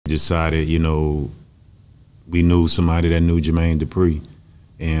decided, you know, we knew somebody that knew Jermaine Dupri,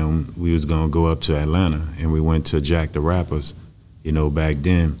 and we was gonna go up to Atlanta, and we went to Jack the Rapper's, you know, back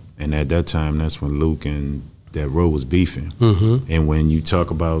then. And at that time, that's when Luke and that Row was beefing. And when you talk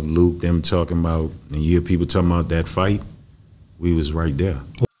about Luke, them talking about, and you hear people talking about that fight, we was right there.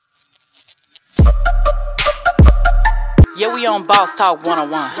 Yeah, we on Boss Talk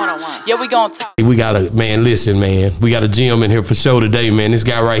 101. Yeah, we gonna talk. We got a, man, listen, man. We got a gym in here for show today, man. This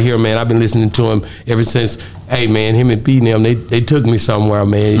guy right here, man, I've been listening to him ever since, hey, man, him and Pete and them, they took me somewhere,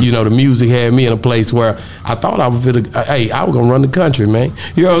 man. You know, the music had me in a place where I thought I was I was going to run the country, man.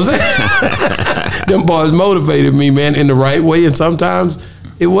 You know what I'm saying? Them boys motivated me, man, in the right way, and sometimes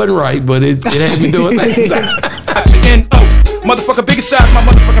it wasn't right, but it had me doing things. Motherfucker, biggest shot, my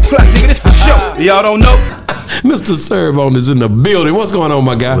motherfucking plot, nigga, this for sure. Y'all don't know? Mr. Serv-On is in the building. What's going on,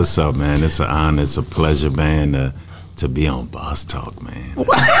 my guy? What's up, man? It's an honor, it's a pleasure, man, to be on Boss Talk, man.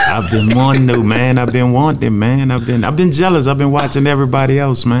 I've been wanting to, man. I've been wanting, man. I've been jealous. I've been watching everybody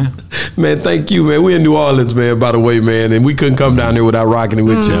else, man. Man, thank you, man. We're in New Orleans, man, by the way, man, and we couldn't come down here without rocking it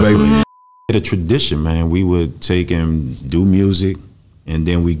with you, baby. A tradition, man. We would take and do music, and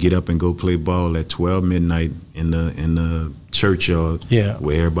then we get up and go play ball at 12 midnight in the churchyard,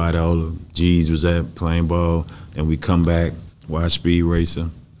 where everybody, all the G's was at playing ball, and we come back, watch Speed Racer,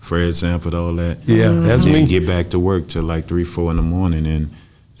 Fred Sanford, all that. Yeah, that's me. Get back to work till like 3, 4 in the morning, and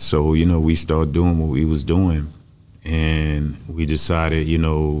so, you know, we started doing what we was doing, and we decided, you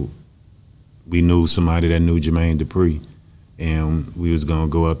know, we knew somebody that knew Jermaine Dupri, and we was gonna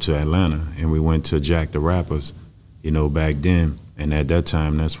go up to Atlanta, and we went to Jack the Rapper's, you know, back then. And at that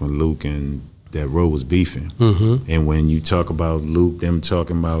time, that's when Luke and that Row was beefing. And when you talk about Luke, them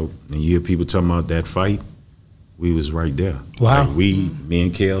talking about, and you hear people talking about that fight, we was right there. Wow. Like me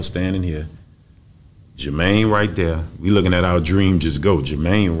and Kel standing here, Jermaine right there. We looking at our dream just go.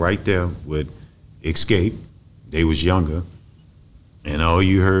 Jermaine right there with Escape. They was younger. And all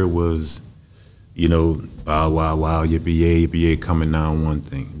you heard was, you know, bow, wow, wow, yippee yay, coming down one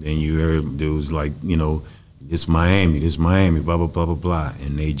thing. Then you heard dudes like, you know, this Miami, blah, blah, blah, blah, blah.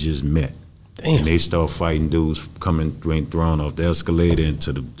 And they just met. Damn. And they start fighting dudes coming, thrown off the escalator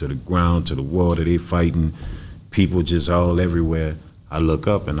into the ground, to the water. They fighting people just all everywhere. I look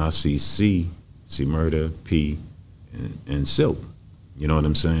up and I see Murder, P, and Silk. You know what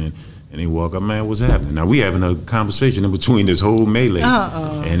I'm saying? And he walk up, man, what's happening? Now we having a conversation in between this whole melee.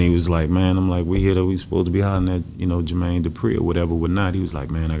 And he was like, man, I'm like, we here that we supposed to be hollering at, you know, Jermaine Dupri or whatever, whatnot. He was like,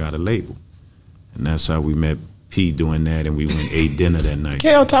 man, I got a label. And that's how we met P doing that, and we went ate dinner that night.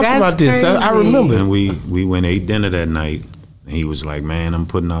 Kel, talk about this. I remember. And we went ate dinner that night, and he was like, man, I'm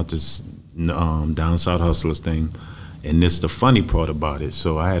putting out this Down South Hustlers thing. And this the funny part about it.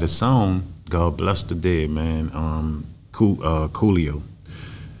 So I had a song, God Bless the Dead, man, Coolio.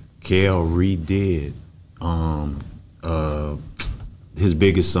 Kel redid his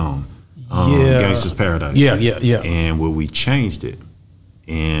biggest song, Gangsta's Paradise. Yeah. And where we changed it,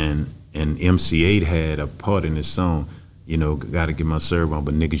 and MC8 had a part in this song, you know, gotta get my Serv-On,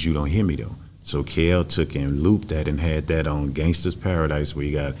 but niggas, you don't hear me though. So Kel took and looped that and had that on Gangsta's Paradise, where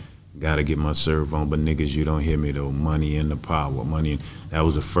you gotta get my Serv-On, but niggas, you don't hear me though. Money in the power, money. That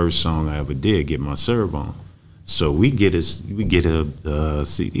was the first song I ever did, get my Serv-On. So we get a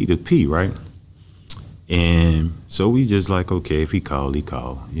CD to P, right? And so we just like, okay, if he called, he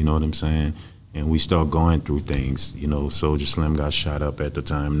called. You know what I'm saying? And we start going through things. You know, Soulja Slim got shot up at the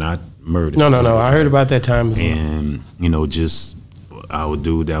time, not murdered. No. I heard about that time as well. And, you know, just our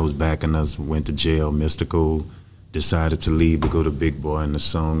dude that was backing us went to jail. Mystical decided to leave to go to Big Boy, and the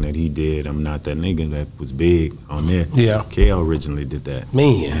song that he did, I'm Not That Nigga, that was big on there. Yeah. Kel originally did that.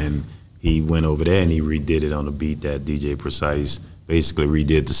 Man. And he went over there and he redid it on a beat that DJ Precise basically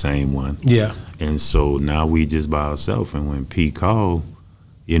redid the same one. Yeah. And so now we just by ourselves. And when P called,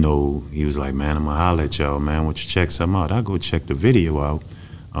 you know, he was like, man, I'm gonna holler at y'all, man. Why don't you check something out? I go check the video out,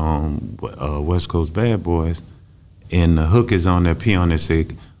 West Coast Bad Boys, and the hook is on there, P on there, say,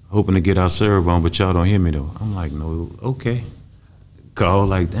 hoping to get our Serv-On, but y'all don't hear me though. I'm like, no, okay. Call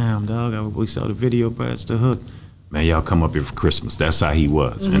like, damn, dog, we saw the video, but it's the hook. Man, y'all come up here for Christmas. That's how he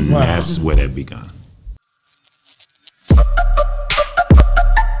was, and that's where that began.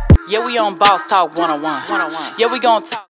 Yeah, we on Boss Talk 101. Yeah, we gonna talk.